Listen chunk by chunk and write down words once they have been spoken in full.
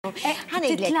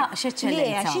Titlaqx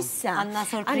eċċellenza. Xissa, Għandna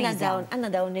sorpriża. għanna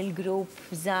dawn il-grupp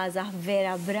żgħażagħ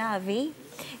vera bravi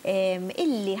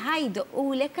illi ħajdu u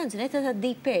lek kanzunetta ta'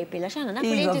 Deep Purple, għax aħna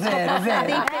nafu li inti tħobbha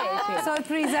Deep Purple.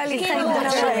 Sorpriża li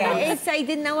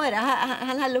sajdinna wara,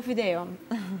 ħanħallu fidejhom.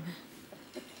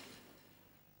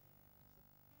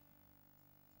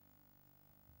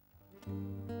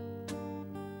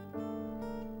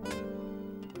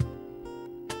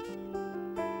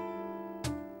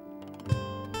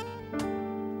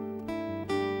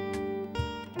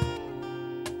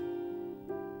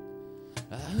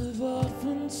 I've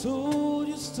often told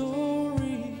your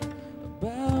story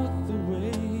about the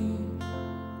way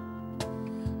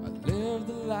I lived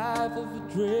the life of a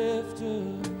drifter,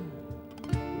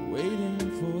 waiting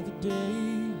for the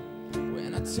day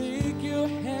when I take your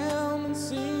hand and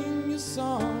sing your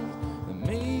song, and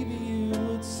maybe you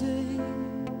would say,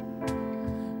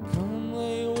 come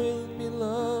lay with me,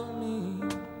 love me,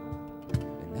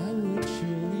 and I would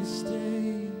surely stay.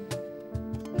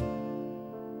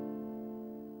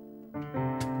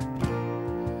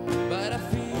 But I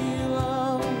feel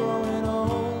I'm growing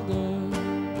older,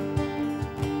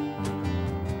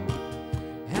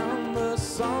 and the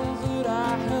songs that I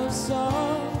have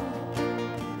sung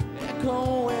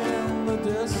echo in the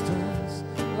distance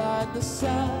like the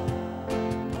sound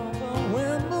of a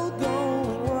windmill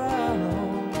going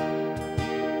round.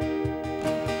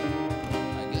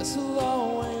 I guess I'll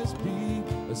always be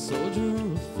a soldier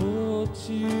of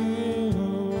fortune.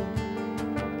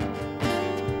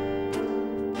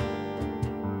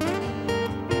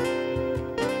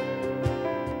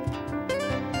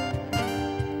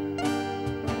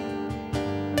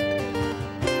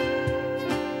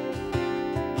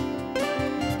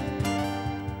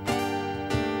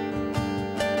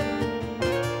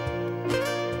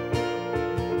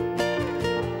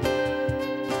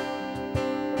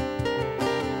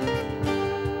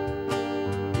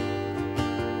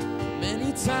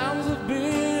 Times I've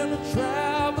been a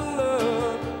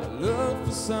traveler, I look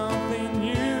for something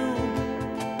new,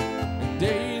 and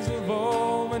days of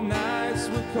old when nights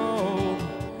were cold,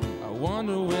 I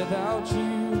wonder without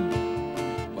you.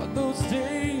 But those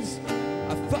days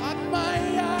I thought my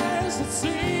eyes had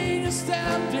seen you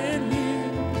standing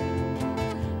here.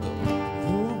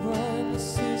 Though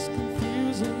brightness is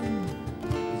confusing,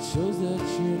 it shows that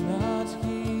you're not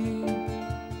here.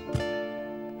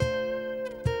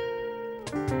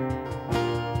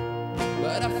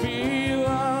 But I feel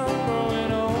I'm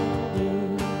growing older,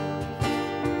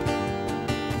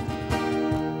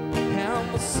 and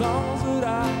the songs that I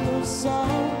have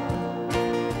sung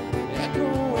echo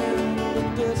in the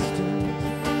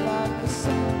distance like the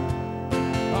sound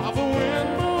of a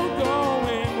windmill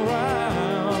going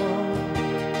round.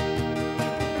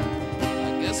 I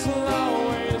guess I'll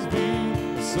always be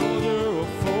a soldier of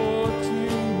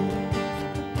fortune.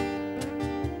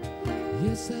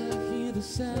 Yes, I hear the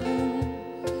sound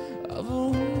of a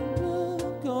windmill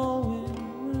going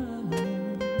round.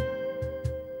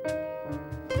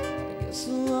 I guess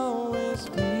I'll always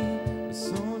be a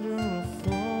soldier of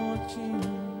fortune.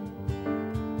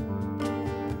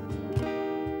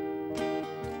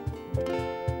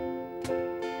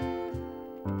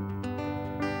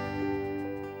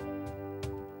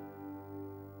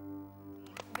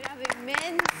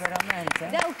 Verament.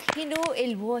 Dawk kienu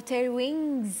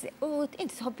il-WaterWings u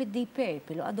inti tħobb id-Deep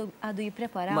Purple u għadu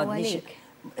jipreparaw għalik.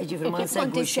 Ġifri ma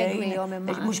nsegwu xejn,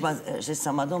 mux ma xissa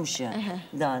ma domx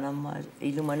dan, amma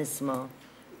ilu ma nisma.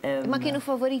 Ma kienu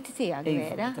favoriti tijak,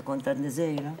 vera? Ta' konta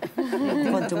d-nizejra,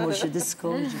 kontu murxi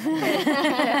disko.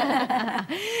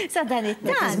 Sa dan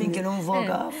it-tan. Min kienu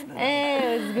mvoga ħafna.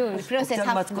 Zgur, proset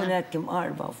ħafna. Ma tkun hekk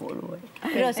imqarba fuq l-għek.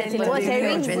 Proset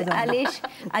il-WaterWings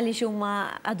għalix huma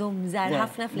għadhom żgħar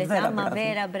ħafna fl-età ma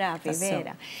vera bravi,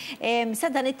 vera. Sa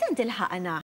dan it-tant il-ħaqna.